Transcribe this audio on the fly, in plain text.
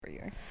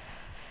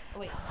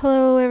Wait.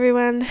 Hello,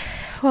 everyone.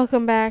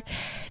 Welcome back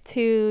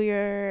to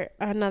your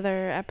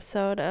another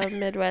episode of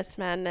Midwest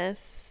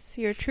Madness,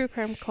 your true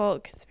crime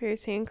cult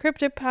conspiracy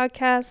encrypted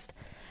podcast.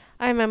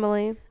 I'm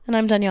Emily. And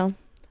I'm Danielle.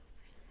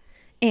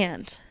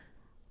 And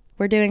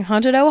we're doing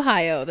Haunted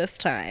Ohio this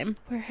time.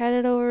 We're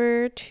headed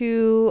over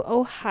to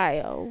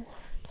Ohio.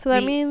 So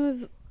that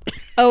means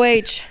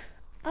OH.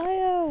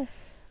 Ohio.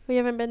 we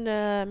haven't been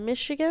to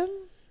Michigan,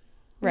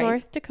 Right.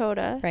 North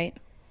Dakota, Right.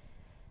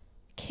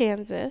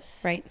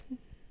 Kansas, Right.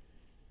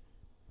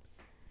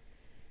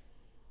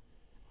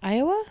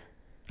 Iowa?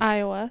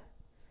 Iowa.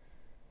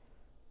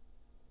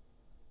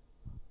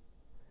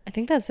 I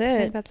think that's I it.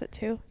 think that's it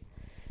too.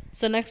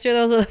 So next year,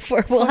 those are the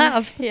four we'll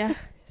have. Yeah.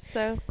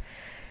 So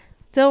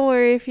don't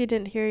worry if you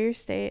didn't hear your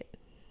state.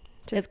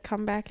 Just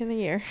come back in a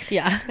year.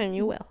 Yeah. And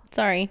you will.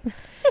 Sorry.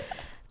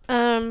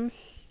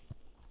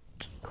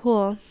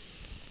 Cool.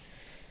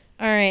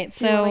 All right.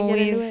 Do you wanna So get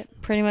into we've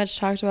it? pretty much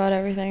talked about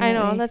everything. I that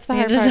know, we that's the need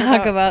hard to part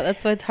talk about- about.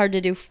 That's why it's hard to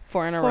do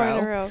four in a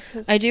row.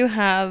 'Cause I do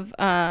have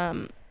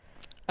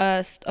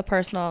a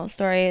personal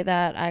story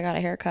that I got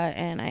a haircut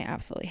and I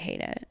absolutely hate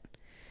it.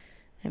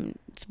 And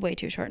it's way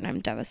too short and I'm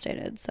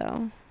devastated.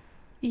 So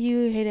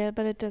You hate it,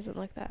 but it doesn't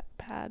look that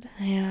bad.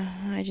 yeah,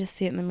 I just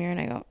see it in the mirror and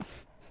I go,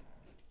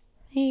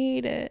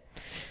 hate it.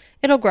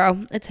 It'll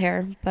grow. It's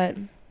hair, but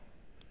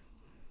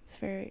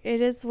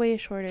It is way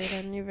shorter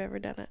than you've ever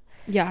done it.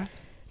 yeah,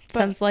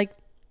 since like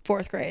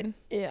 4th grade.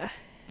 Yeah.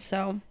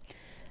 So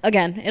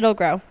again, it'll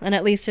grow. And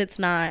at least it's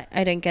not,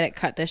 I didn't get it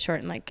cut this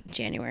short in like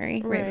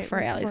January, right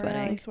before Allie's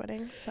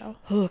wedding. So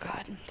Oh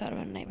God, that would have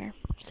been a nightmare.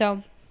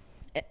 So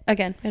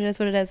again, it is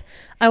what it is.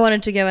 I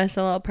wanted to give us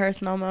a little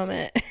personal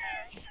moment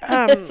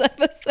for this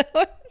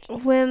episode.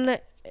 when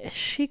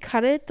she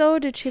cut it though,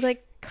 did she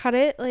like cut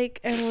it like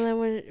and then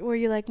were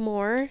you like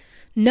more?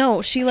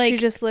 No, she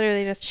just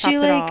literally just she chopped it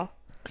like all.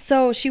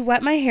 so she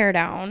wet my hair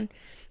down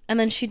and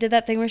then she did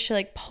that thing where she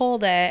like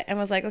pulled it and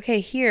was like, okay,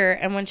 here.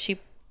 And when she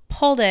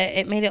pulled it,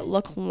 it made it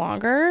look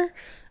longer.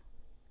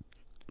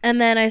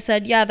 And then I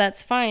said, yeah,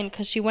 that's fine.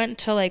 Cause she went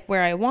to like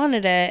where I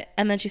wanted it.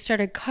 And then she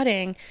started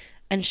cutting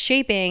and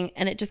shaping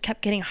and it just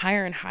kept getting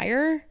higher and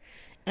higher.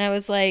 And I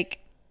was like,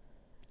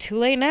 too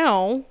late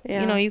now.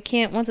 Yeah. You know, you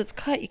can't, once it's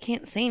cut, you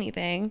can't say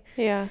anything.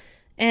 Yeah.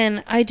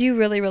 And I do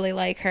really, really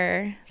like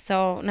her.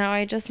 So now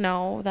I just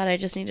know that I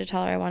just need to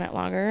tell her I want it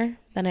longer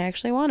than I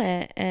actually want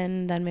it.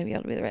 And then maybe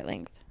it'll be the right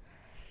length.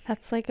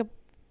 That's like a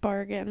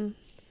bargain.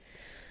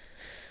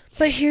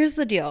 But here's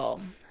the deal.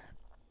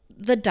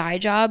 The dye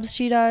jobs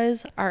she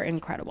does are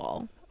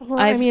incredible. Well,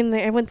 I mean,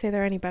 I wouldn't say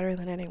they're any better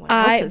than anyone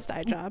else's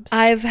dye jobs.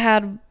 I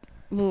had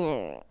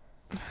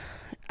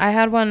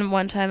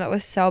one time that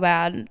was so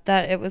bad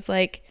that it was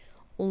like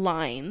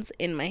lines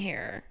in my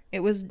hair. It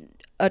was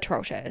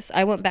atrocious.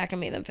 I went back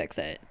and made them fix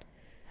it.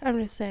 I'm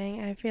just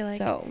saying, I feel like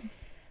So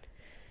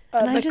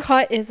the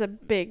cut is a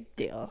big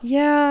deal.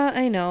 yeah,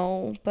 I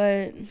know,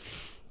 but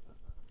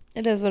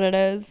it is what it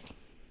is.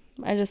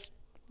 I just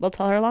will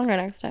tell her longer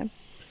next time.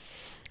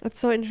 It's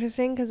so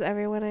interesting because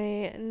everyone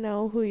I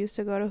know who used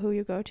to go to Who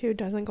You Go To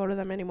doesn't go to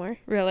them anymore.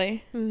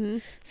 Really? Mm-hmm.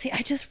 See,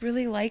 I just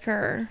really like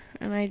her,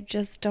 and I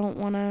just don't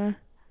want to.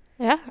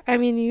 Yeah, I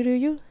mean, you do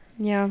you.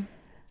 Yeah.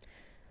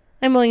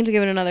 I'm willing to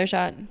give it another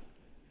shot.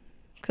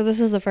 Because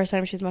this is the first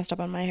time she's messed up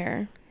on my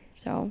hair.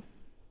 So.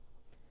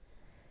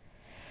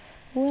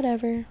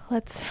 Whatever.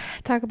 Let's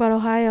talk about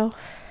Ohio.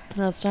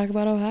 Let's talk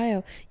about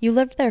Ohio. You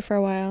lived there for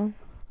a while.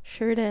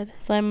 Sure did.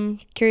 So I'm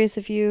curious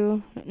if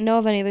you know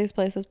of any of these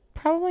places.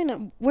 Probably not.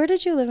 Where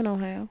did you live in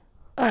Ohio?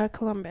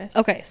 Columbus.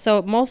 Okay,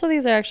 so most of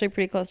these are actually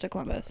pretty close to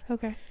Columbus.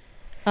 Okay.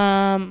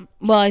 Well,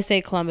 I say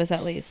Columbus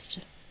at least.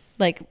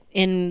 Like,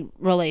 in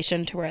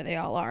relation to where they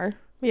all are.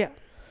 Yeah.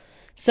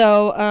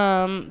 So,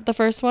 the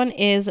first one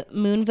is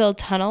Moonville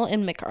Tunnel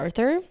in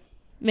MacArthur.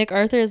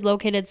 MacArthur is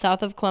located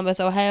south of Columbus,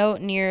 Ohio,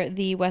 near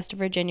the West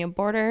Virginia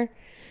border.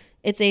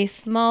 It's a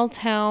small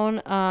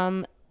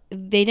town.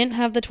 They didn't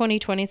have the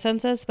 2020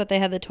 census, but they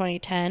had the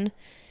 2010.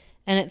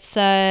 And it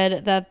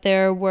said that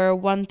there were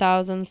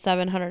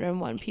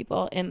 1,701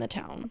 people in the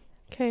town.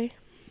 Okay.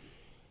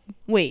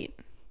 Wait.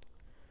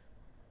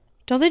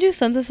 Don't they do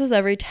censuses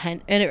every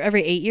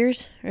 8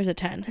 years? Or is it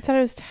 10? I thought it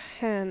was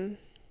 10.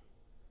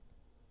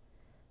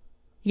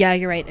 Yeah,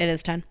 you're right. It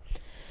is 10.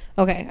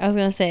 Okay, I was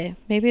going to say,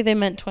 maybe they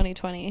meant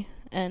 2020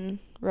 and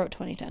wrote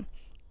 2010.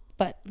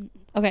 But,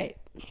 okay,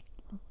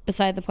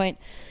 beside the point.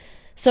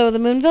 So the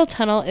Moonville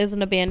Tunnel is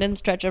an abandoned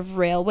stretch of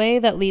railway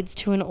that leads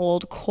to an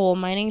old coal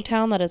mining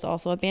town that is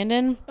also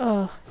abandoned.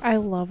 Oh, I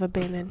love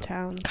abandoned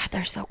towns. God,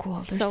 they're so cool.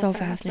 They're so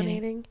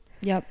fascinating.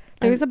 Yep.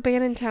 There's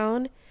abandoned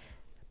town.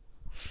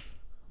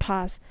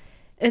 Pause.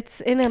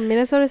 It's in a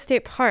Minnesota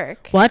State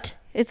Park. What?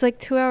 It's like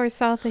 2 hours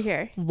south of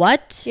here.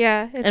 What?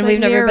 Yeah. It's And like we've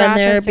never near been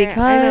there Rochester.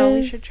 I know, we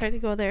because- should try to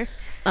go there.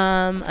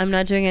 I'm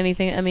not doing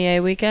anything MEA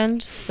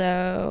weekend,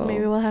 so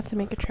Maybe we'll have to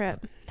make a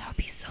trip. that would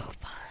be so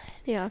fun.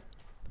 Yeah.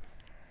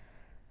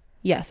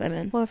 Yes, I'm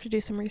in. We'll have to do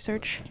some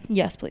research.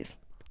 Yes, please.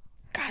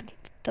 God,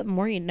 the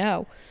more you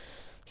know.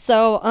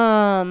 So,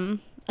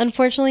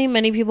 unfortunately,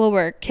 many people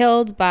were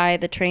killed by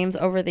the trains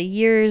over the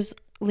years.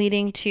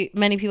 leading to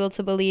many people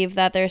to believe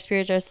that their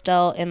spirits are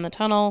still in the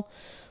tunnel.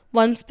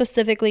 One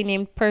specifically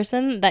named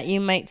person that you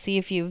might see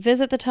if you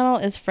visit the tunnel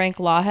is Frank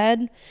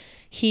Lawhead.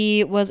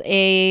 He was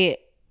a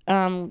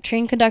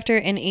train conductor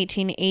in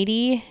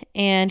 1880,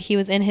 and he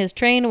was in his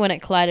train when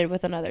it collided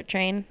with another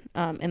train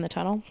in the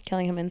tunnel,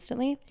 killing him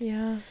instantly.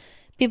 Yeah.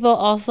 People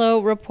also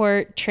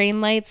report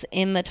train lights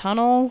in the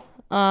tunnel,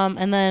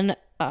 and then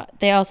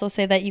they also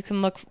say that you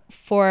can look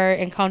for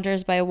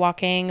encounters by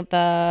walking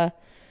the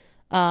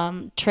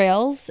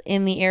trails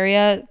in the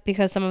area,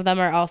 because some of them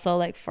are also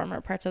like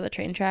former parts of the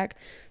train track.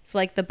 It's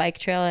like the bike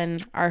trail in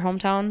our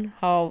hometown,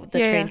 how the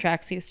train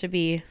tracks used to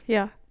be,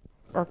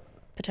 or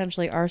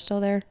potentially are still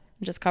there,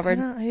 just covered.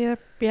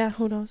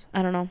 Who knows?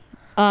 I don't know.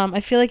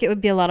 I feel like it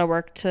would be a lot of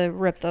work to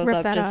rip those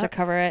up just to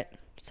cover it.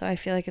 So I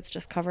feel like it's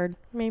just covered.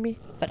 Maybe.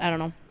 But I don't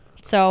know.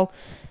 So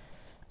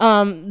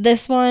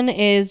this one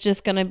is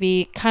just going to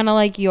be kind of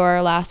like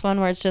your last one,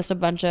 where it's just a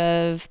bunch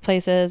of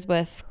places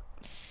with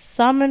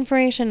some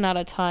information, not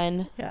a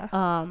ton.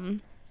 Yeah.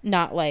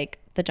 Not like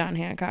the John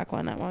Hancock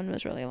one. That one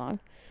was really long.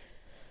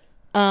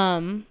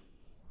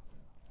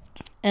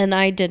 And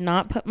I did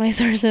not put my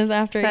sources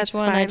after each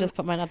one. Fine. I just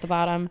put mine at the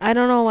bottom. I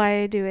don't know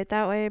why I do it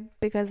that way,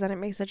 because then it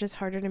makes it just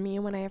harder to me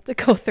when I have to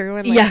go through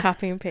and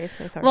copy and paste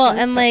my sources. Well,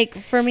 and like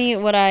for me,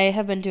 what I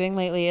have been doing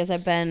lately is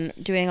I've been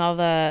doing all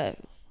the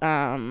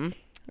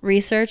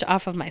research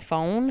off of my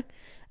phone,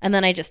 and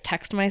then I just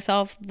text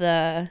myself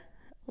the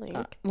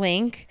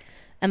link,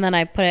 and then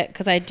I put it,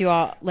 because I do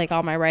all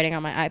my writing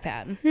on my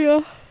iPad.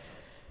 Yeah.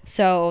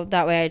 So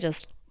that way I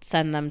just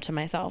send them to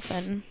myself,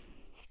 and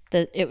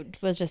it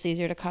was just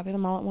easier to copy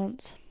them all at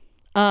once.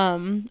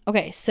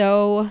 Okay,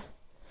 so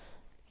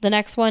the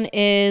next one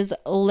is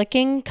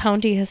Licking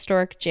County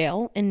Historic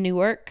Jail in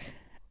Newark.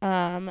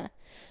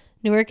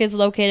 Newark is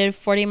located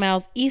 40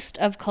 miles east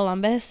of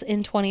Columbus.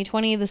 In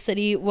 2020, the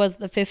city was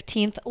the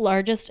 15th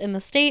largest in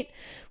the state,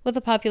 with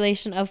a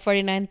population of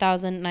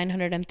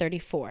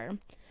 49,934.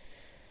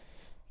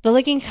 The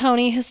Licking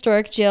County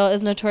Historic Jail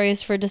is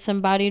notorious for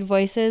disembodied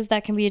voices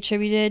that can be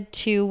attributed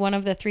to one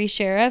of the 3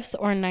 sheriffs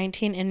or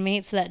 19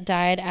 inmates that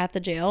died at the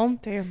jail.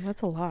 Damn,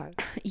 that's a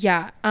lot.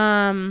 Yeah.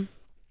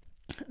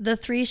 The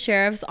 3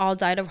 sheriffs all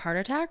died of heart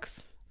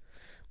attacks,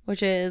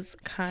 which is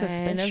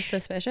kind of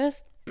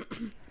suspicious.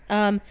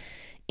 And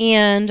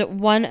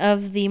one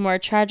of the more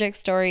tragic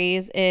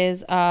stories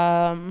is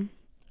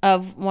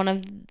of one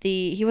of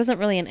he wasn't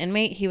really an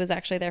inmate. He was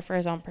actually there for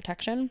his own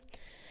protection.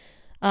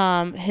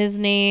 His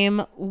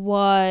name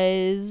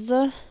was,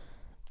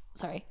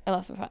 sorry, I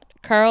lost my thought.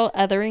 Carl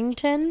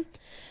Etherington,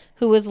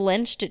 who was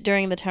lynched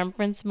during the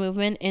temperance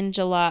movement on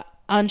July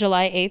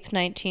 8th,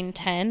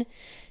 1910.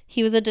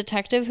 He was a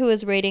detective who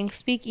was raiding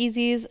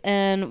speakeasies,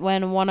 and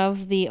when one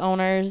of the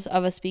owners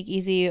of a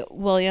speakeasy,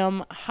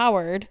 William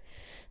Howard,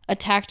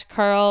 attacked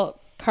Carl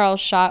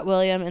shot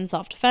William in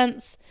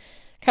self-defense.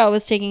 Carl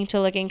was taken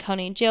to Licking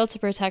County Jail to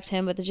protect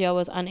him, but the jail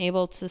was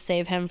unable to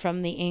save him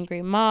from the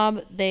angry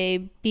mob.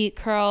 They beat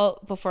Carl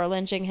before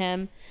lynching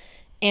him,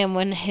 and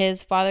when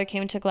his father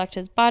came to collect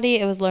his body,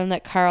 it was learned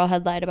that Carl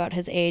had lied about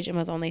his age and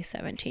was only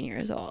 17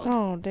 years old.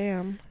 Oh,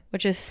 damn.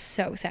 Which is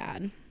so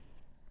sad.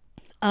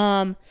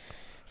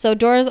 So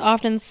doors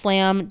often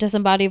slam,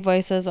 disembodied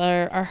voices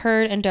are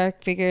heard, and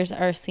dark figures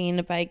are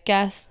seen by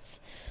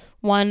guests.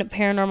 One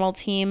paranormal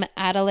team,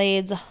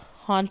 Adelaide's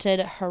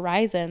Haunted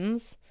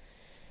Horizons,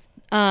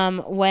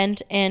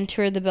 went and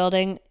toured the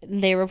building.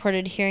 They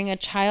reported hearing a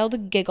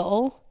child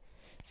giggle,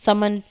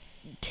 someone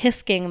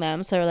tisking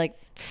them, so they're like,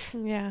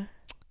 yeah,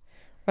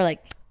 or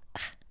like,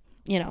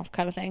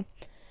 kind of thing.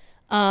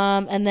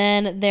 And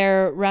then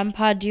their REM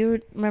pod. Do you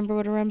remember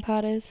what a REM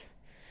pod is?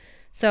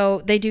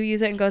 So they do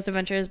use it in Ghost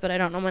Adventures, but I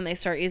don't know when they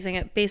start using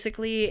it.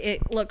 Basically,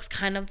 it looks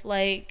kind of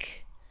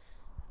like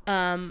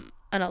an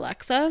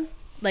Alexa,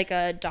 like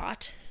a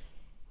dot.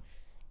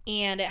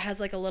 And it has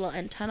like a little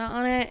antenna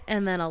on it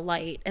and then a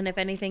light. And if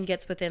anything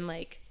gets within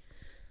like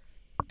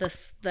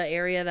the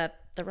area that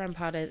the REM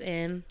pod is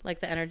in, like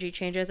the energy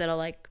changes, it'll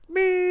like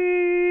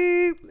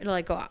beep, it'll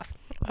like go off.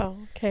 Oh,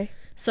 okay.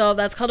 So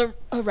that's called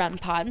a REM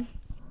pod.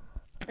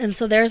 And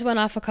so theirs went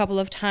off a couple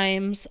of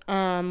times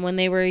when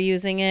they were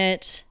using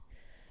it.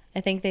 I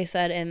think they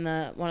said in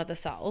one of the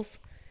cells.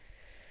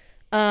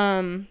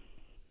 And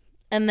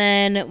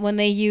then when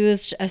they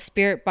used a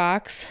spirit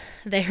box,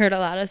 they heard a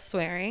lot of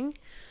swearing.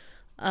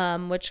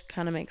 Which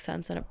kind of makes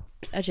sense in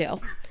a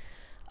jail.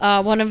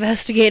 One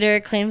investigator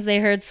claims they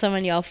heard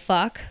someone yell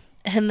fuck,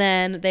 and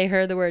then they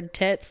heard the word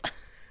tits,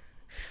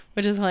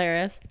 which is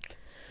hilarious.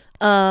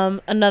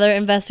 Another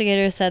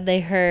investigator said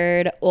they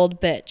heard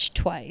old bitch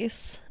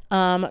twice.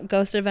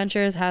 Ghost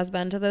Adventures has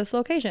been to this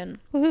location.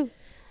 Woohoo.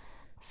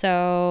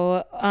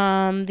 So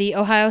the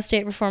Ohio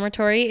State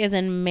Reformatory is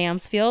in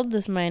Mansfield.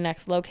 This is my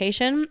next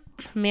location.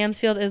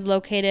 Mansfield is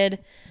located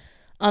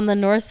on the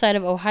north side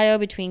of Ohio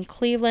between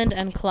Cleveland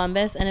and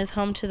Columbus, and is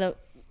home to the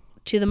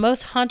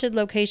most haunted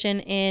location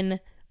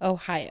in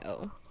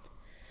Ohio.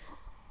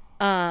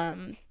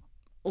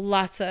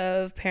 Lots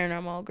of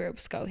paranormal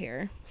groups go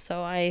here.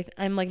 So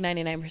I'm like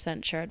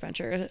 99% sure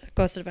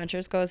Ghost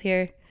Adventures goes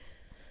here.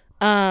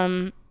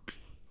 So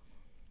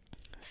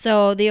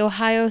the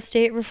Ohio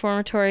State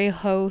Reformatory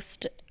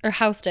housed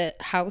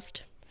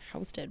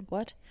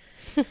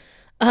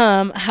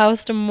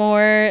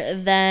more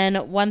than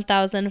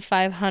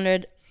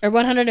 1,500 or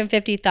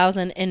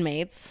 150,000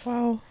 inmates.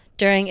 Wow.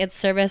 During its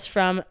service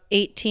from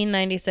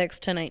 1896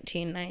 to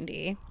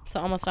 1990. So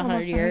almost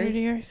 100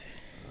 years.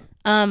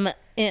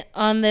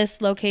 On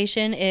this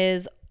location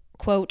is,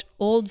 quote,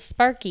 Old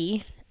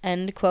Sparky,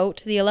 end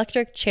quote, the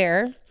electric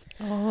chair,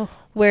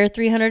 where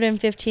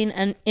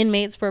 315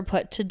 inmates were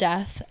put to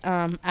death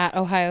at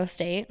Ohio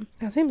State.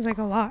 That seems like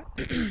a lot.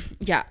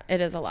 Yeah, it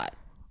is a lot.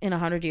 In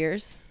 100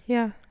 years.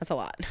 Yeah. That's a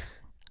lot.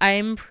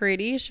 I'm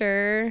pretty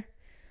sure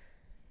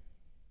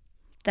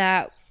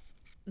that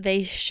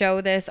they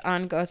show this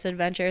on Ghost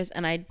Adventures,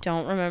 and I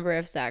don't remember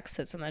if Zach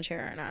sits in the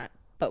chair or not.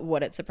 But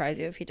would it surprise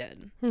you if he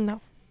did?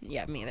 No.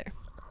 Yeah, me either.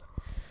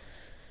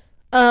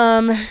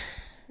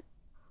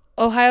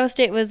 Ohio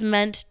State was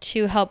meant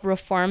to help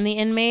reform the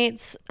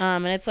inmates,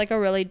 and it's like a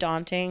really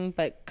daunting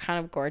but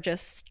kind of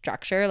gorgeous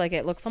structure. Like,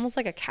 it looks almost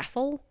like a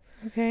castle.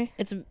 Okay.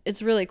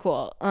 It's really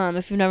cool.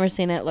 If you've never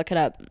seen it, look it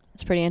up.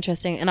 It's pretty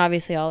interesting, and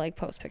obviously I'll like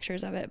post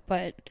pictures of it.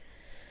 But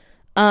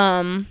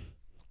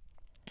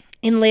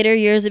in later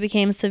years, it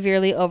became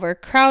severely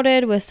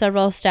overcrowded, with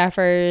several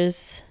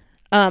staffers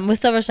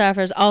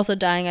also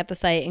dying at the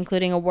site,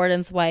 including a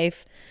warden's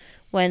wife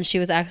when she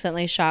was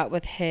accidentally shot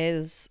with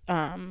his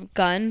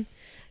gun.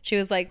 She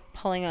was like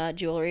pulling a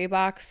jewelry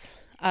box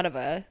out of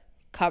a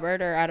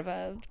cupboard or out of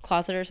a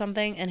closet or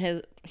something,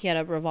 and he had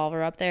a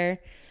revolver up there,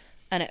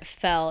 and it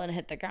fell and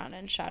hit the ground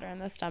and shot her in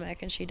the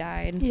stomach, and she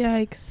died.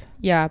 Yikes.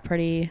 Yeah,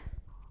 pretty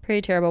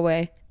terrible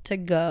way to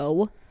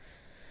go.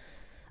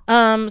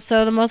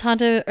 So the most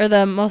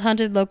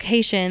haunted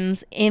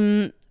locations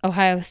in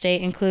Ohio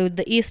State include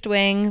the East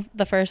Wing.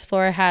 The first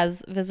floor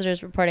has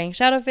visitors reporting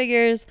shadow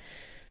figures.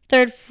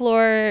 Third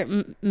floor,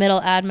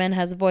 middle admin,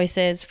 has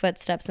voices,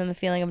 footsteps, and the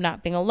feeling of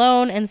not being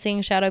alone and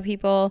seeing shadow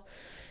people.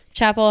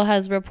 Chapel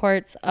has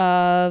reports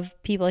of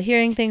people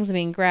hearing things and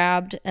being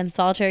grabbed. And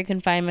solitary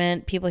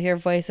confinement, people hear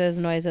voices,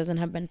 noises, and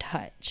have been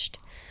touched.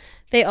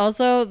 The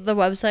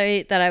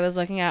website that I was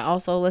looking at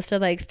also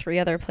listed like 3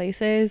 other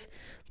places,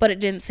 but it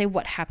didn't say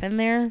what happened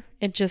there.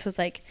 It just was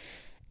like,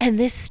 and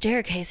this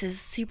staircase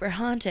is super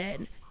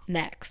haunted.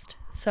 Next.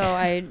 So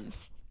I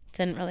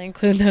didn't really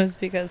include those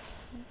because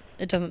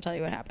it doesn't tell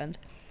you what happened.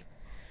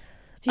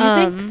 Do you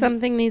think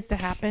something needs to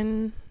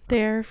happen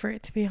there for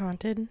it to be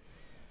haunted?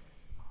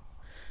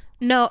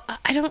 No,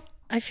 I don't.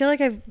 I feel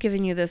like I've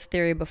given you this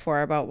theory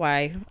before about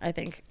why I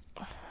think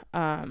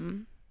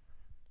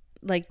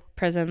like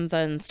prisons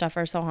and stuff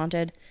are so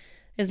haunted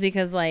is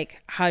because,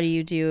 like, how do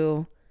you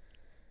do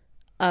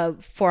a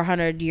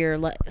 400-year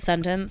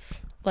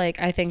sentence? Like,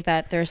 I think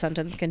that their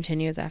sentence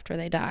continues after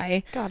they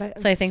die. Got it.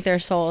 So I think their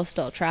soul is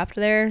still trapped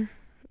there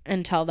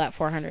until that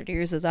 400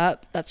 years is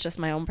up. That's just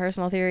my own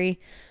personal theory.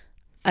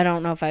 I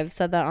don't know if I've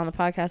said that on the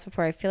podcast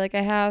before. I feel like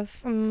I have.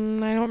 I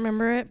don't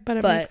remember it, but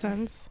it makes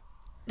sense.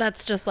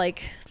 That's just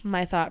like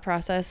my thought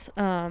process.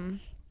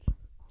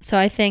 So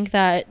I think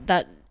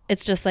that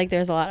it's just like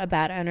there's a lot of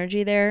bad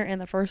energy there in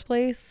the first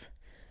place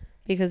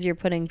because you're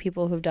putting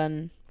people who've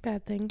done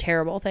bad things,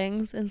 terrible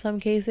things in some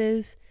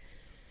cases.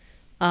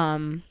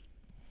 And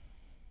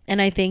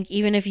I think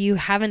even if you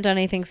haven't done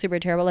anything super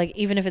terrible, like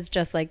even if it's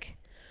just like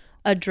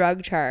a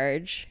drug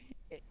charge,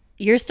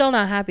 you're still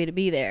not happy to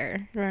be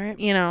there. Right.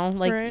 You know,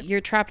 like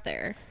you're trapped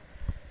there.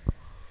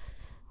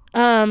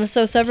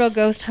 So several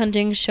ghost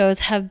hunting shows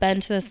have been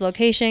to this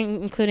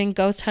location, including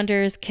Ghost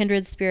Hunters,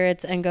 Kindred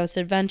Spirits, and Ghost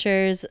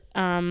Adventures.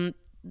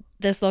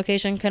 This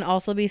location can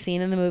also be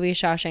seen in the movie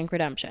Shawshank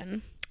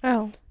Redemption.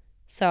 Oh.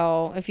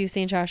 So if you've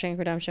seen Shawshank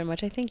Redemption,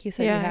 which I think you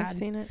said you had. Yeah, I've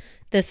seen it.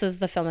 This is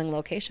the filming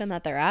location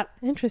that they're at.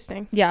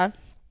 Interesting. Yeah.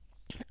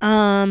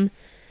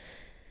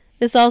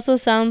 This also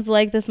sounds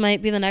like this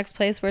might be the next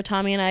place where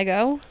Tommy and I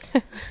go.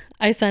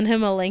 I sent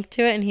him a link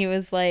to it, and he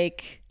was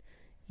like,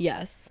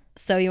 yes.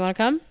 So you want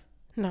to come?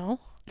 No.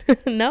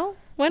 No?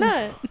 Why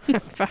not?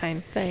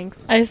 Fine.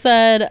 Thanks. I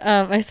said,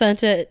 I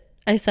sent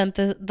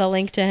the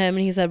link to him,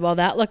 and he said, well,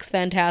 that looks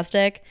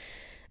fantastic.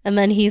 And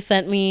then he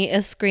sent me a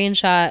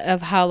screenshot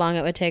of how long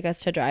it would take us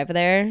to drive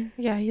there.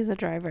 Yeah, he's a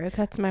driver.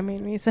 That's my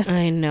main reason.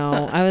 I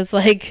know. I was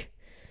like,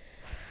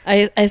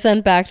 I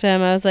sent back to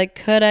him. I was like,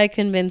 could I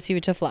convince you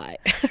to fly?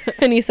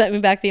 And he sent me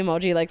back the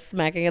emoji like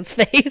smacking its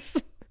face.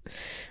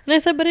 And I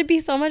said, but it'd be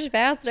so much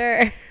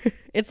faster.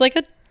 It's like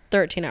a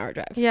 13-hour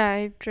drive. Yeah,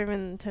 I've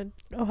driven to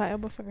Ohio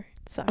before.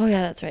 It sucks. Oh,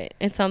 yeah, that's right.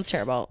 It sounds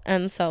terrible.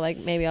 And so, like,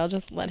 maybe I'll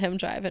just let him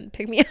drive and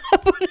pick me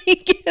up when he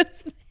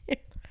gets there.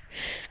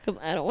 Because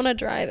I don't want to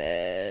drive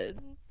it.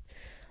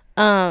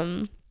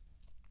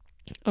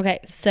 Okay,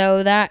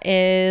 so that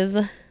is...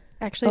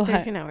 Actually,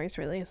 13 hours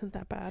really isn't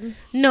that bad.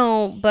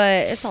 No,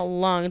 but it's a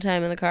long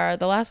time in the car.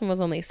 The last one was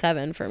only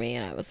 7 for me,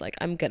 and I was like,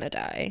 I'm going to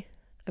die.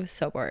 I was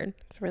so bored.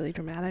 It's really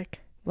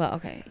dramatic. Well,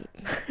 okay.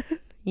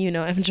 You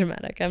know I'm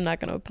dramatic. I'm not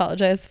going to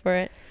apologize for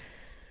it.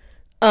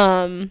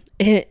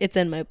 It's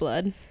in my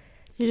blood.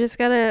 You just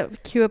gotta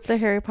cue up the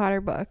Harry Potter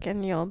book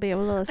and you'll be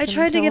able to listen. I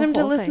tried to get him to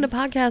the whole listen to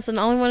thing. podcasts, and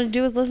all he wanted to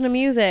do was listen to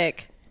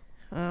music.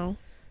 Oh.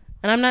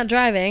 And I'm not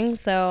driving,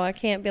 so I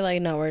can't be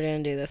like, no, we're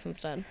going to do this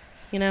instead.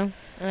 You know?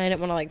 And I didn't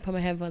want to, like, put my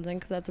headphones in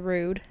because that's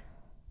rude.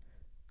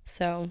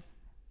 So,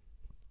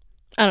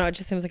 I don't know. It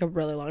just seems like a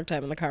really long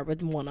time in the car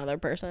with one other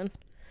person.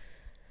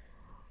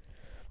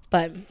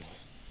 But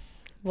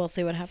we'll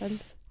see what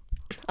happens.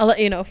 I'll let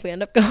you know if we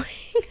end up going.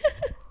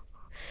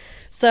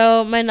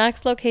 So, my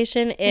next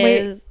location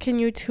is... Wait, can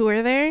you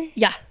tour there?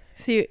 Yeah.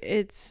 So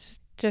it's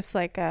just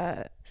like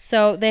a...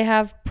 So, they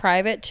have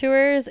private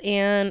tours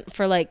and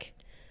for, like...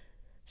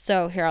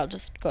 So here, I'll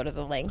just go to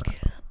the link.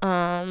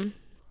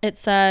 It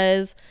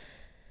says,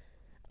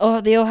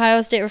 the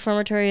Ohio State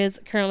Reformatory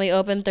is currently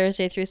open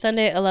Thursday through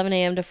Sunday, 11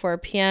 a.m. to 4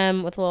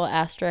 p.m. with a little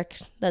asterisk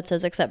that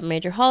says, except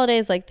major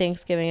holidays like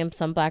Thanksgiving and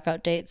some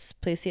blackout dates.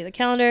 Please see the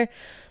calendar.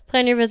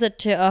 Plan your visit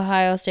to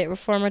Ohio State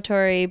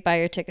Reformatory. Buy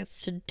your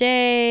tickets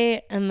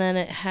today. And then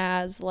it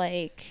has,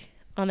 like,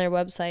 on their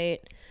website...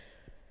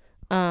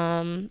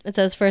 it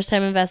says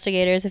first-time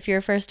investigators. If you're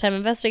a first-time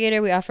investigator,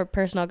 we offer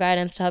personal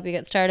guidance to help you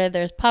get started.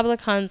 There's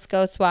public hunts,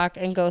 ghost walk,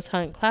 and ghost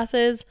hunt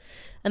classes.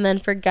 And then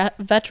for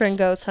veteran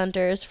ghost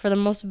hunters, for the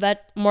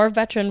more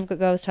veteran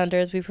ghost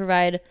hunters, we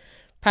provide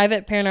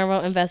private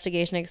paranormal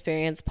investigation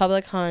experience,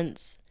 public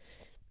hunts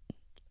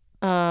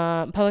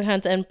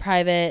and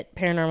private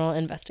paranormal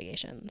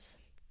investigations.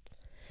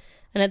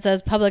 And it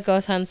says public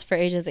ghost hunts for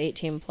ages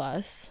 18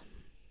 plus.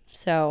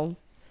 So...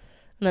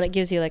 And then it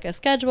gives you like a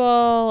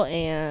schedule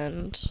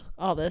and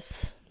all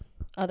this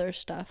other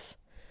stuff.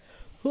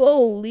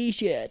 Holy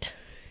shit.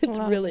 It's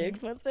really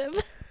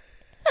expensive.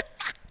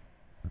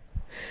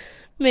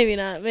 Maybe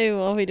not. Maybe we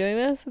won't be doing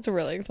this. It's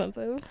really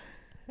expensive.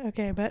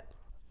 Okay, but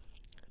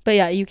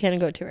yeah, you can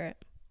go tour it.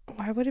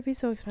 Why would it be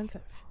so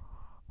expensive?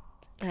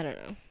 I don't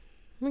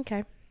know.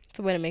 Okay. It's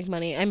a way to make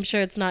money. I'm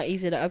sure it's not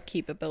easy to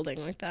upkeep a building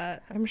like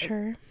that. I'm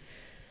sure.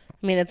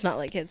 I mean, it's not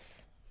like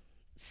it's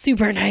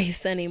super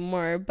nice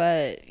anymore,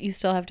 but you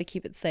still have to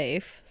keep it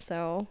safe,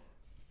 so I'm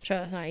sure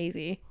that's not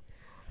easy.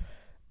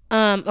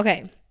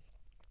 Okay,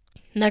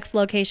 next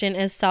location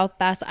is South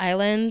Bass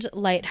Island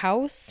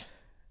Lighthouse,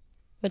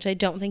 which I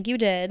don't think you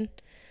did.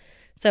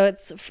 So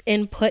it's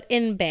in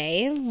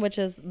Put-in-Bay, which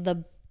is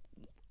the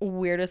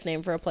weirdest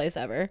name for a place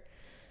ever.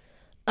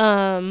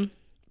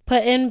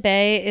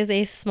 Put-in-Bay is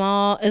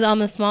on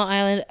the small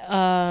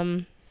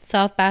island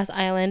South Bass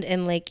Island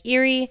in Lake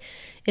Erie.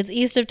 It's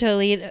east of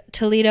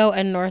Toledo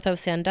and north of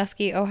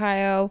Sandusky,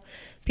 Ohio.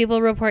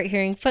 People report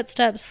hearing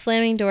footsteps,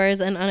 slamming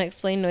doors, and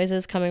unexplained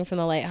noises coming from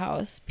the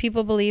lighthouse.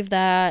 People believe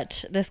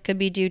that this could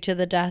be due to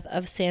the death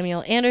of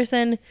Samuel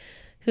Anderson,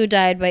 who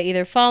died by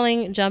either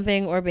falling,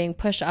 jumping, or being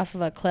pushed off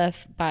of a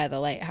cliff by the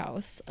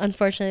lighthouse.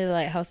 Unfortunately, the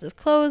lighthouse is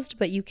closed,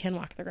 but you can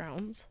walk the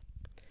grounds.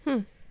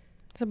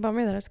 It's a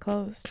bummer that it's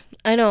closed.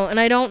 I know, and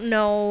I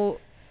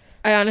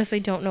honestly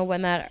don't know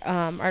when that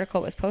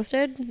article was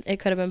posted.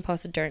 It could have been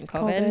posted during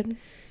COVID.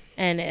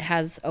 And it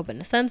has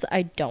opened since.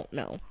 I don't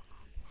know.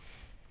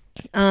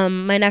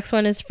 My next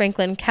one is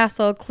Franklin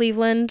Castle,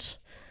 Cleveland.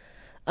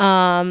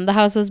 The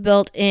house was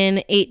built in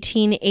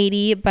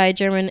 1880 by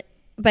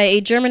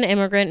a German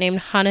immigrant named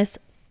Hannes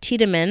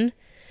Tiedemann.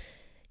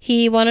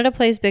 He wanted a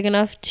place big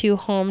enough to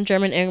home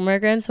German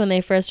immigrants when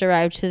they first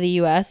arrived to the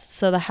U.S.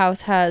 So the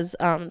house has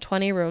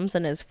 20 rooms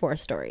and is 4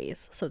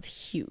 stories. So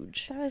it's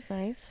huge. That was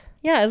nice.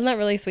 Yeah, isn't that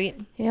really sweet?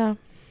 Yeah.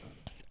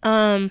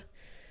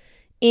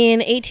 In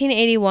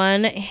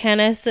 1881,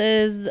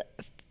 Hannes's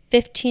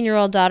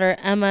 15-year-old daughter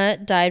Emma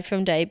died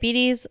from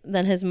diabetes.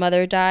 Then his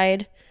mother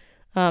died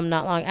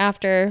not long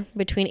after.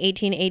 Between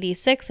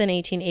 1886 and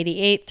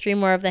 1888, 3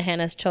 more of the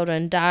Hannes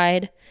children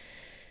died.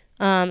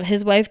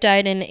 His wife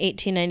died in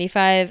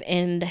 1895,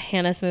 and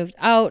Hannes moved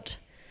out,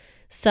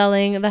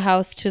 selling the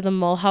house to the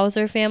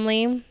Mulhauser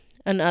family,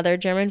 another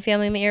German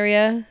family in the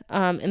area.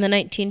 In the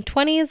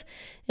 1920s,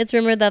 it's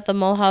rumored that the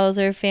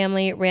Mulhauser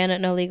family ran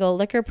an illegal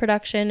liquor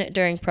production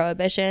during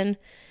Prohibition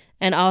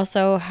and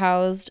also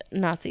housed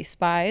Nazi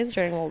spies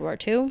during World War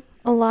II.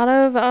 A lot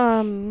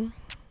of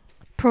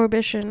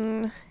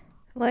Prohibition,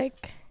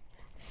 like,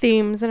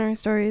 themes in our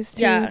stories,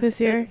 too,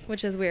 this year.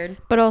 Which is weird.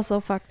 But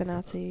also, fuck the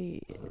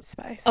Nazi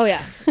spies. Oh,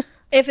 yeah.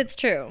 If it's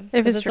true.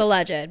 If it's true.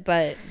 Alleged,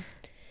 but...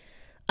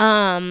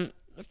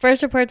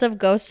 First reports of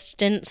ghosts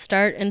didn't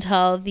start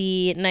until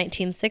the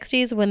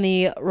 1960s when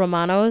the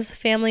Romanos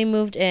family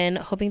moved in,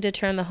 hoping to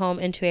turn the home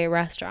into a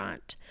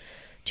restaurant.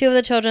 2 of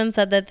the children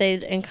said that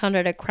they'd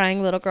encountered a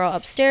crying little girl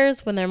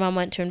upstairs. When their mom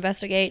went to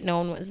investigate, no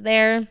one was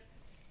there.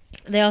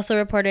 They also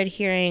reported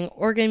hearing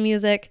organ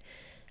music,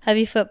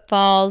 heavy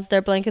footfalls.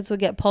 Their blankets would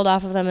get pulled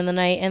off of them in the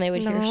night, and they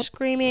would hear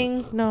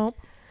screaming. Nope.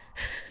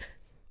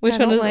 Which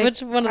one of those is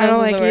the worst? I don't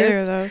like either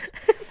of those.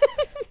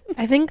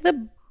 I think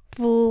the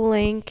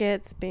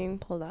blankets being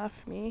pulled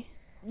off me.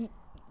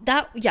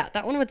 That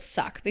one would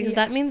suck because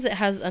that means it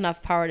has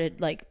enough power to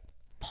like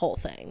pull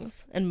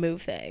things and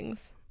move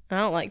things. I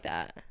don't like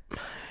that.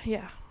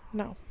 Yeah,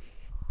 no.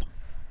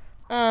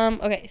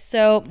 Okay,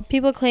 so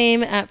people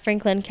claim at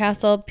Franklin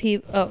Castle,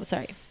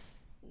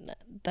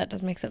 that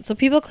doesn't make sense. So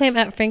people claim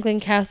at Franklin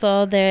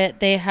Castle that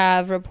they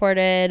have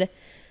reported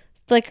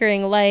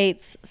flickering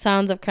lights,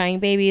 sounds of crying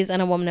babies,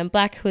 and a woman in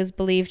black who is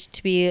believed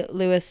to be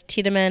Louise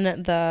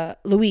Tiedemann,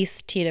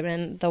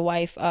 the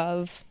wife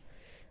of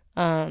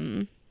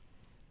Hannes.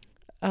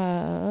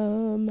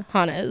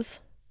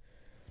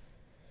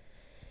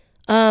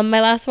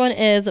 My last one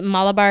is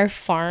Malabar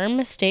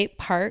Farm State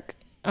Park.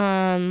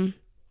 It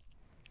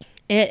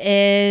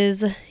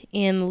is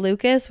in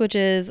Lucas, which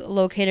is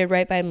located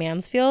right by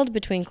Mansfield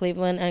between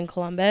Cleveland and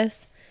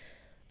Columbus.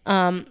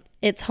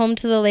 It's home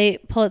to the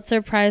late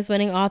Pulitzer Prize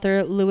winning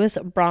author Louis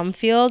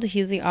Bromfield.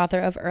 He's the author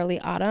of Early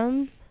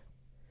Autumn.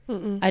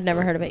 I'd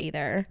never heard of it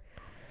either.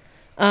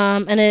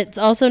 And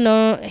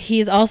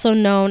he's also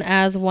known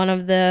as one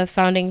of the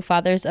founding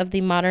fathers of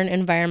the modern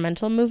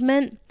environmental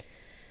movement.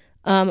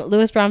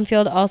 Louis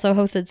Bromfield also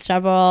hosted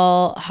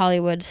several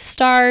Hollywood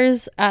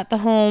stars at the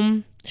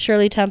home: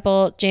 Shirley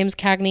Temple, James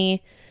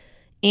Cagney,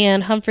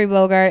 and Humphrey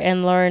Bogart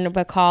and Lauren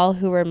Bacall,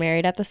 who were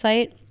married at the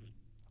site.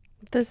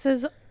 This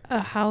is a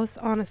house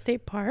on a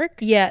state park?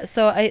 Yeah,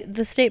 so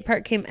the state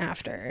park came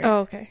after. Oh,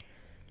 okay.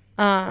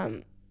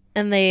 And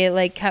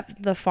they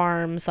kept the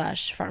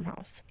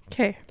farmhouse.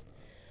 Okay.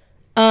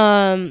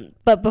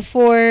 But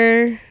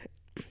before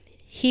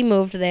he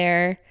moved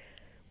there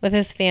with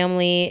his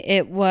family,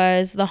 it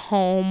was the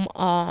home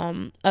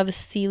of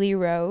Celie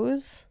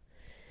Rose.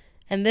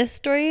 And this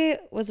story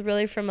was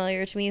really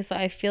familiar to me, so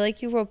I feel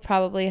like you will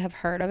probably have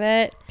heard of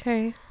it.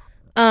 Okay.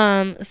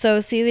 So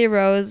Celie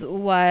Rose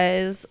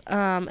was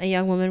a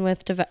young woman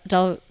with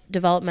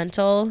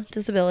developmental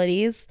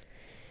disabilities,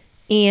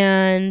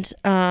 and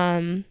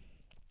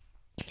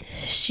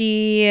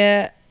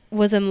she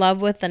was in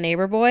love with the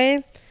neighbor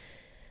boy,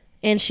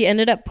 and she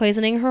ended up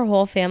poisoning her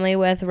whole family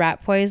with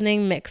rat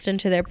poisoning mixed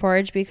into their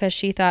porridge because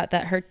she thought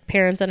that her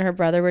parents and her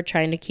brother were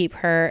trying to keep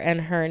her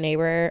and her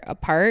neighbor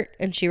apart,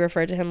 and she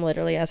referred to him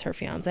literally as her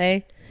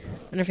fiance.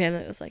 And her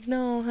family was like,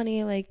 no,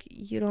 honey,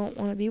 you don't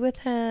want to be with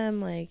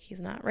him. He's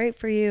not right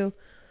for you.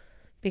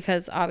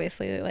 Because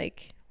obviously,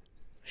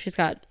 she's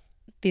got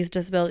these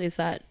disabilities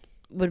that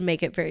would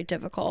make it very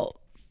difficult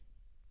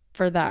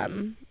for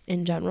them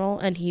in general.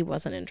 And he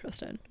wasn't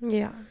interested.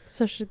 Yeah.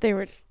 So they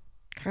were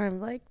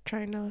kind of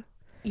trying to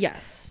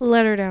yes,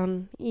 let her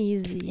down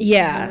easy.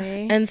 Yeah.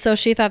 And so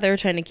she thought they were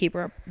trying to keep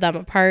them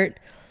apart.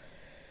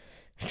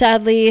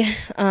 Sadly,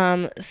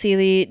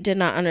 Celie did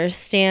not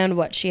understand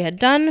what she had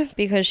done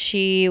because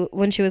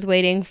when she was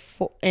waiting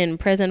in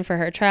prison for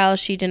her trial,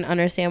 she didn't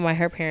understand why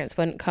her parents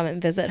wouldn't come and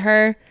visit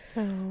her.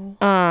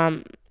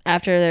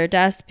 After their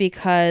deaths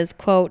because,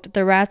 quote,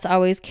 the rats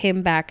always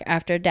came back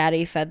after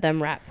daddy fed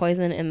them rat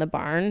poison in the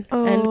barn,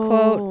 end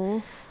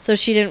quote. So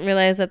she didn't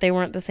realize that they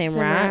weren't the same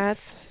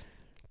rats.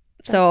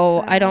 So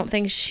sad. I don't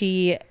think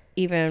she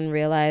even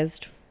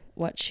realized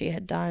what she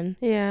had done.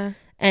 Yeah.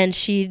 And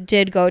she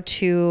did go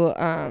to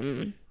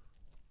a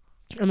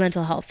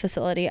mental health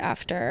facility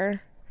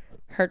after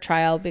her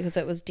trial because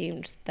it was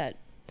deemed that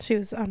she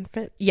was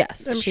unfit.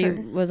 Yes, she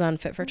was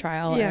unfit for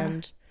trial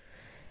and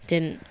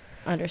didn't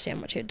understand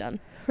what she had done.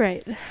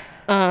 Right.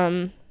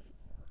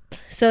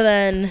 So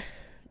then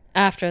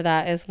after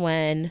that is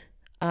when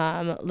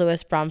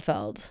Louis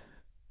Bromfield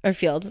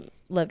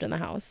lived in the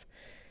house.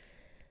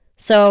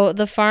 So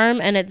the farm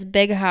and its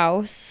big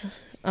house,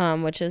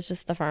 which is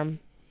just the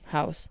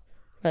farmhouse,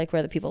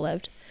 where the people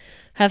lived,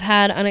 have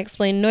had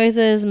unexplained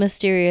noises,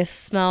 mysterious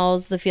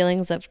smells, the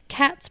feelings of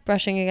cats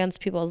brushing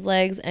against people's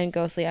legs, and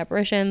ghostly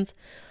apparitions.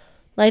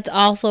 Lights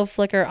also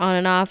flicker on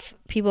and off.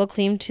 People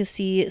claim to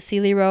see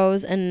Celie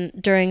Rose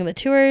during the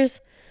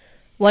tours.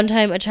 One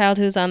time, a child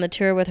who was on the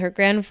tour with her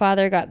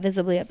grandfather got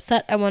visibly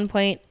upset at one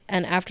point,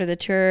 and after the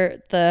tour,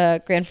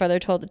 the grandfather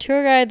told the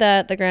tour guide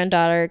that the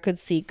granddaughter could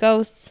see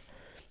ghosts.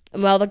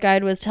 And while the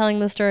guide was telling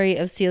the story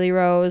of Celie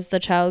Rose, the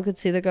child could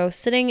see the ghost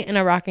sitting in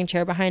a rocking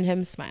chair behind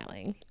him,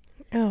 smiling.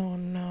 Oh,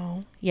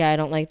 no. Yeah, I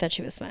don't like that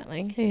she was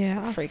smiling.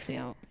 Yeah. It freaks me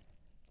out.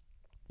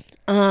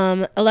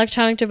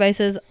 Electronic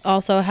devices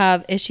also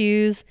have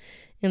issues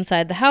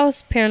inside the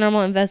house.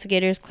 Paranormal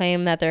investigators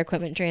claim that their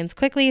equipment drains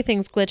quickly,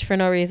 things glitch for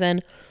no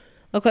reason.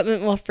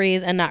 Equipment will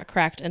freeze and not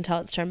correct until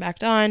it's turned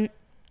back on.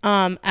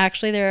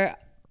 Actually,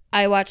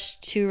 I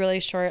watched 2 really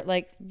short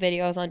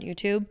videos on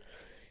YouTube,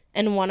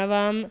 and one of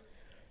them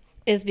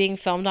is being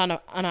filmed on an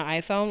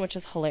iPhone, which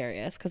is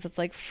hilarious because it's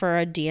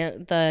for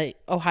the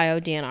Ohio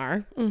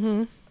DNR.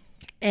 Mm-hmm.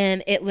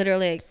 And it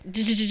literally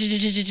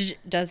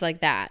does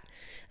that.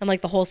 And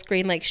the whole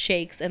screen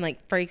shakes and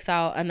freaks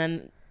out. And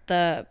then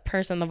the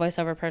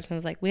voiceover person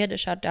is we had to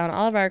shut down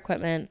all of our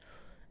equipment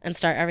and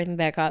start everything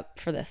back up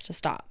for this to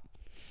stop.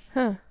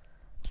 Huh.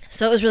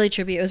 So it was really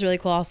trippy. It was really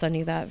cool. I'll send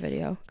you that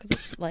video because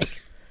it's a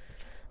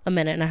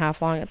minute and a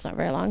half long. It's not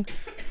very long.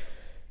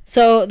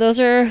 So those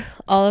are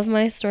all of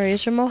my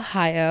stories from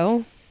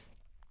Ohio.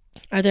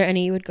 Are there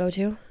any you would go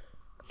to?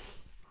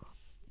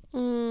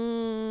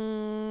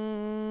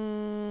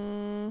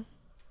 No.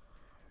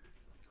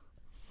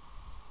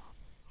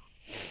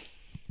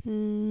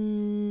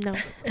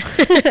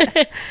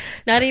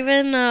 Not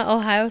even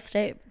Ohio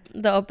State.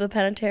 The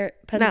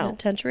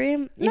penitentiary,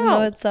 even No.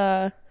 though it's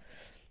the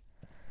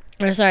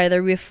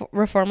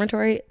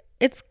reformatory.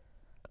 It's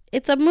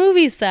a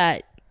movie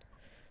set.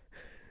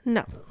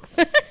 No.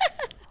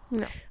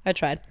 No. I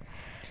tried.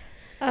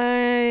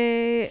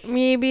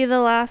 Maybe the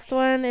last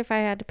one if I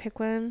had to pick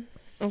one.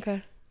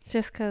 Okay.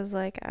 Just because,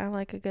 like, I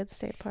like a good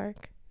state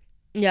park.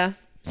 Yeah.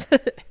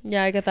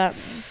 Yeah, I get that.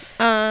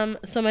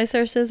 So my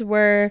sources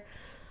were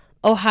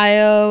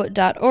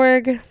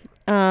ohio.org,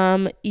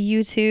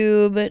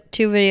 YouTube,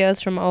 2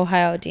 videos from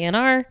Ohio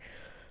DNR,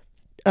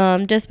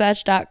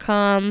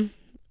 dispatch.com,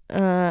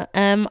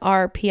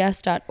 mrps.org,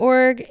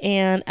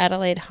 and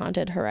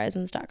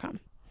AdelaideHauntedHorizons.com.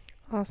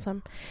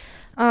 Awesome.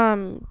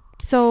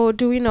 So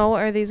do we know,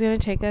 are these going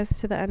to take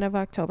us to the end of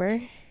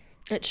October?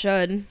 It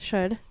should.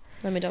 Should.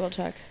 Let me double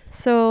check.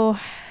 So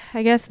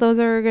I guess those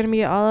are going to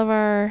be all of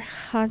our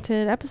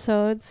haunted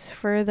episodes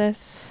for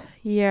this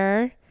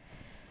year.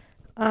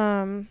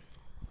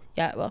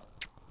 Yeah, well,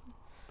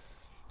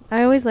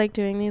 I always like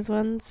doing these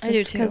ones. I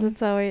do too. Because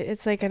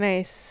it's like a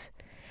nice,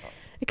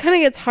 it kind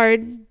of gets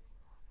hard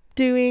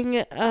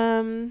doing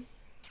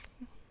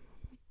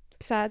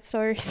sad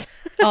stories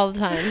all the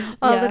time.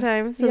 all the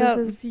time. So Yep.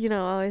 this is,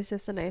 always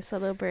just a nice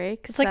little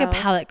break. It's like a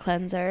palate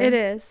cleanser. It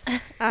is.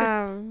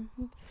 And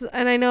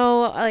I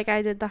know, like,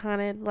 I did the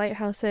haunted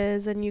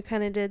lighthouses, and you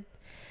kind of did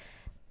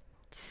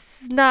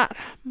not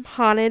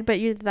haunted, but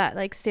you did that,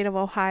 like, state of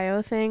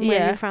Ohio thing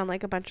where you found,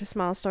 like, a bunch of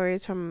small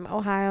stories from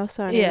Ohio.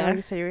 So I know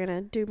you said you were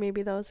gonna do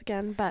maybe those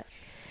again, but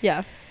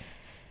yeah,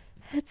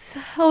 it's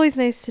always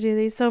nice to do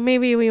these. So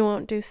maybe we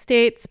won't do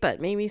states, but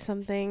maybe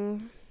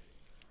something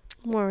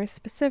more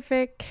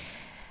specific.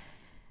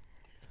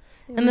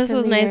 And this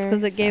was nice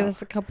because it gave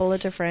us a couple of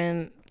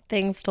different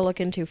things to look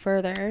into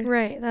further.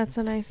 Right, that's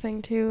a nice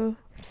thing too.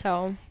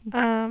 So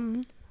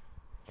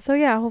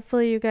yeah,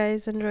 hopefully you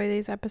guys enjoy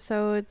these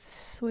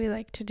episodes. We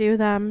like to do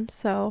them.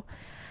 So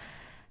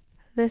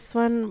this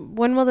one,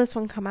 when will this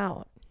one come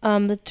out?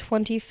 The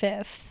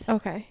 25th.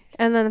 Okay.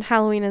 And then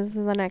Halloween is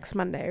the next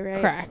Monday,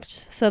 right?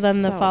 Correct. So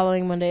then the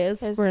following Monday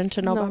we're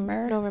into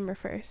November. November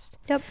 1st.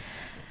 Yep.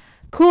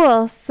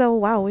 Cool. So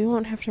wow, we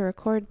won't have to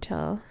record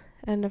till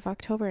end of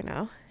October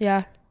now.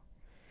 Yeah.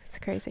 It's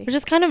crazy. Which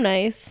is kind of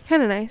nice.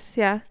 Kind of nice,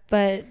 yeah.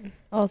 But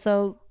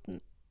also,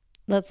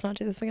 let's not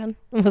do this again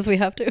unless we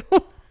have to.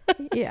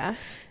 Yeah.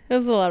 It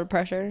was a lot of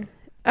pressure.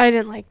 I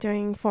didn't like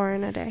doing 4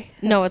 in a day.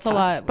 No, it's tough, a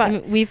lot. But I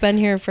mean, we've been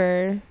here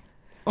for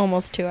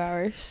almost 2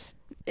 hours.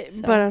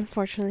 But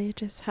unfortunately,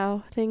 just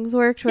how things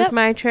worked with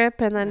my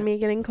trip, and then me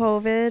getting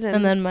COVID,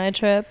 and then my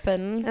trip,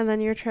 and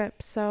then your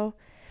trip. So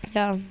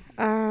yeah.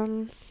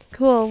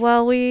 Cool.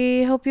 Well,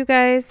 we hope you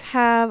guys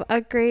have a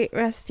great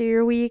rest of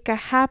your week. A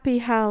happy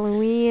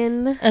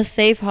Halloween. A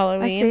safe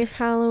Halloween.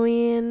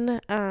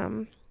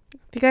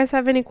 If you guys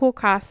have any cool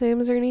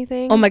costumes or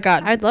anything, oh my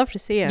God, I'd love to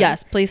see them.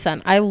 Yes, please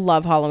send. I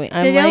love Halloween.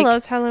 Danielle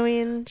loves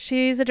Halloween.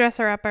 She's a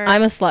dresser-upper.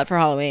 I'm a slut for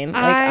Halloween.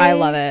 Like, I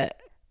love it.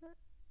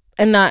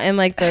 And not in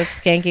like the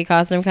skanky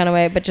costume kind of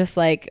way, but just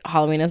like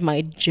Halloween is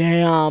my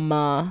jam.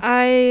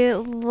 I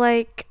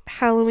like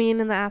Halloween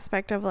in the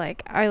aspect of,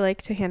 like, I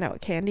like to hand out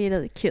candy to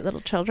the cute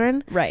little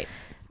children. Right.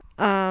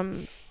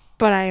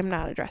 But I am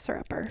not a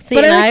dresser-upper. See,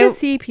 but I like to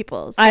see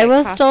people's. I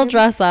will still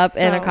dress up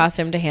in a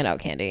costume to hand out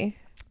candy.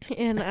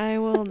 And I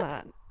will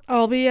not.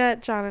 I'll be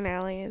at John and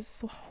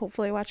Allie's,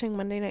 hopefully watching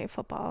Monday Night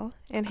Football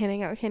and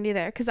handing out candy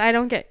there, because I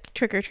don't get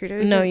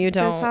trick-or-treaters. No, you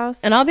don't. This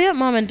house. And I'll be at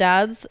Mom and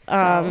Dad's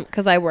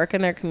because I work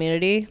in their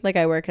community. Like,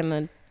 I work in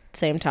the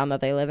same town that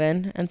they live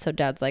in. And so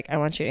Dad's like, I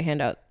want you to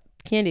hand out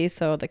candy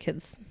so the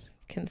kids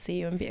can see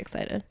you and be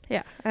excited.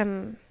 Yeah.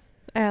 And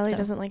Allie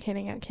doesn't like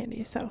handing out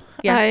candy, so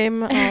yeah.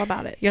 I'm all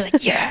about it. You're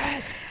like,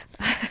 yes.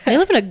 They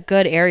live in a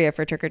good area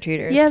for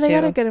trick-or-treaters. Yeah, they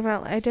got a good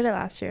amount. I did it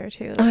last year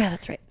too. Oh yeah,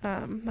 that's right.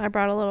 I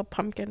brought a little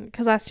pumpkin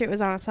because last year it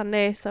was on a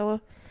Sunday,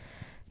 so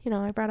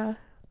I brought a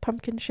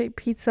pumpkin-shaped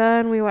pizza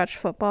and we watched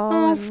football.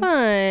 Oh, and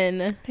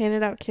fun!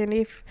 Handed out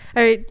candy.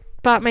 I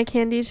bought my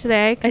candy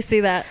today. I see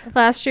that.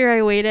 Last year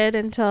I waited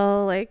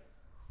until like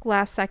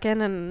last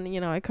second, and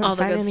I couldn't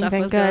find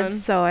anything good, gone.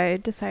 So I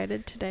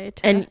decided today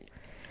to. And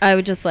I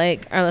would just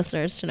like our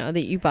listeners to know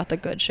that you bought the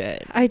good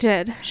shit. I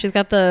did. She's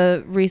got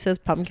the Reese's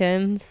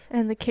pumpkins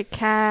and the Kit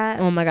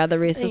Kat. Oh my God, the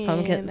Reese's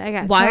pumpkin. I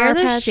got Why are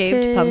the Patch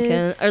shaped Kids.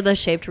 pumpkin or the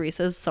shaped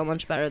Reese's so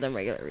much better than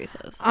regular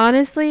Reese's?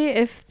 Honestly,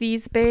 if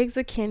these bags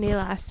of candy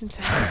last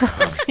until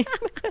Halloween,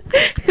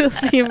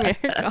 it'll be a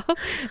miracle.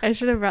 I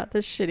should have brought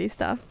this shitty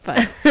stuff,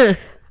 but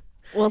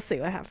we'll see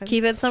what happens.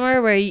 Keep it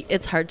somewhere where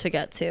it's hard to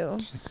get to.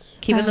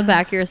 Keep it in the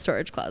back of your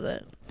storage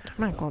closet. I'm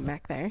not going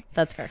back there.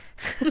 That's fair.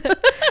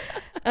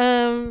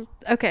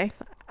 Okay.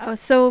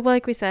 So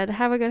like we said,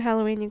 have a good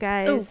Halloween, you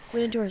guys. Oh,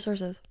 we didn't do our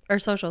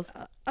socials.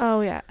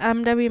 Oh yeah,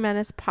 MW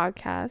Menace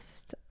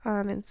Podcast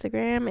on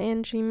Instagram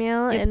and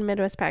Gmail, and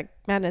Midwest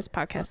Madness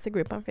Podcast, the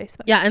group on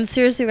Facebook. Yeah, and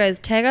seriously, guys,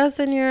 tag us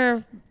in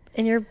your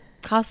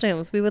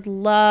costumes. We would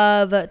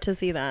love to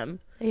see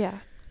them. Yeah,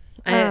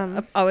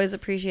 I always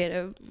appreciate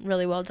a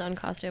really well done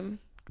costume.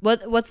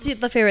 What's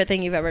the favorite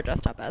thing you've ever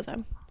dressed up as?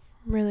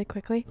 Really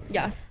quickly.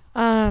 Yeah.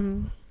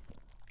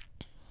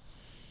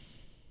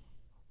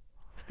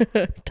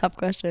 Tough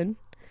question.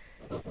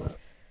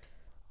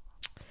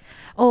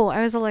 Oh,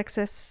 I was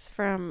Alexis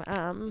from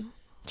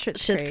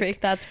Schitt's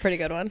Creek. That's a pretty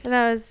good one. And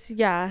that was,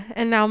 yeah.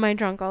 And now my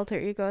drunk alter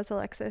ego is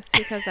Alexis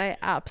because I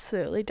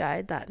absolutely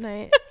died that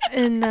night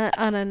in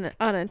an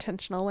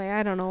unintentional way.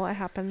 I don't know what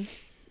happened.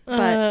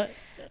 But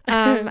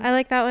I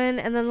like that one.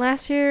 And then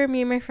last year,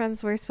 me and my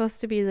friends were supposed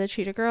to be the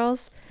Cheetah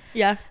Girls.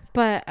 Yeah.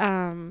 But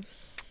I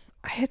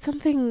had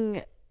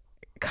something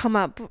come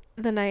up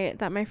the night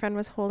that my friend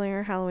was holding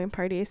her Halloween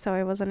party, so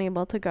I wasn't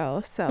able to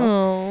go.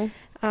 So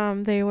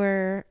they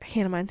were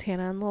Hannah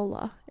Montana and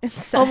Lola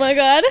instead. Oh my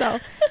god. So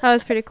that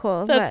was pretty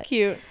cool. That's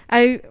cute.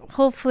 I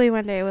hopefully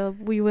one day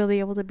we will be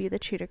able to be the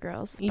Cheetah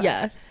Girls.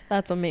 Yes,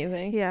 that's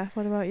amazing. Yeah.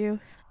 What about you?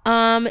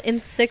 In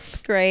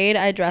 6th grade,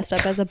 I dressed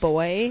up as a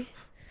boy,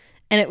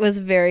 and it was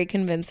very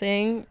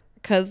convincing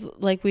because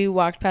like we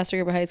walked past a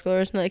group of high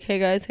schoolers and like, hey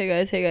guys,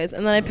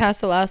 and then I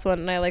passed the last one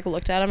and I like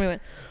looked at him and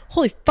went,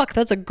 holy fuck,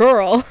 that's a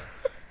girl.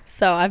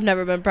 So I've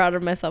never been prouder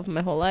of myself in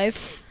my whole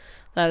life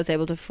that I was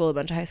able to fool a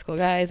bunch of high school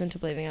guys into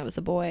believing I was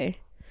a boy.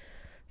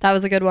 That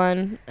was a good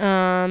one.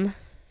 Trying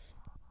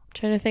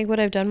to think what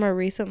I've done more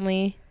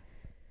recently.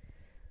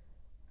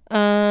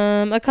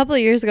 A couple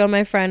of years ago,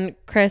 my friend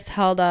Chris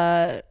held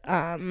a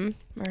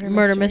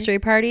murder mystery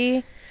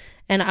party,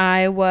 and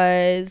I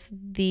was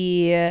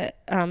the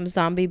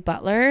zombie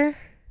butler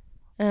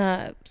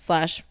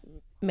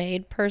 /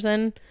 maid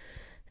person.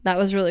 That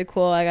was really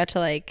cool. I got to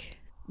like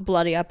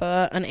bloody up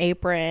an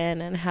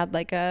apron and had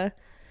like a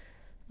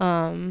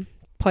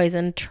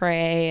poison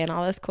tray and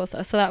all this cool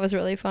stuff. So that was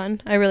really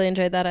fun. I really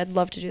enjoyed that. I'd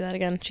love to do that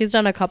again. She's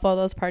done a couple of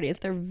those parties.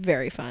 They're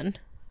very fun.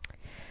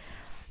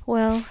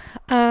 Well,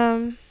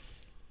 I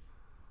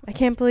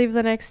can't believe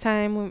the next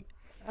time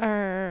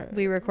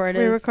we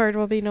record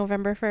will be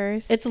November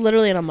 1st. It's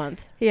literally in a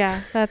month.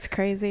 Yeah, that's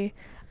crazy.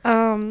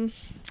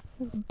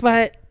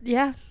 But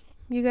yeah,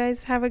 you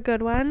guys have a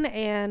good one,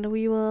 and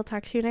we will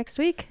talk to you next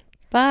week.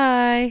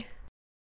 Bye.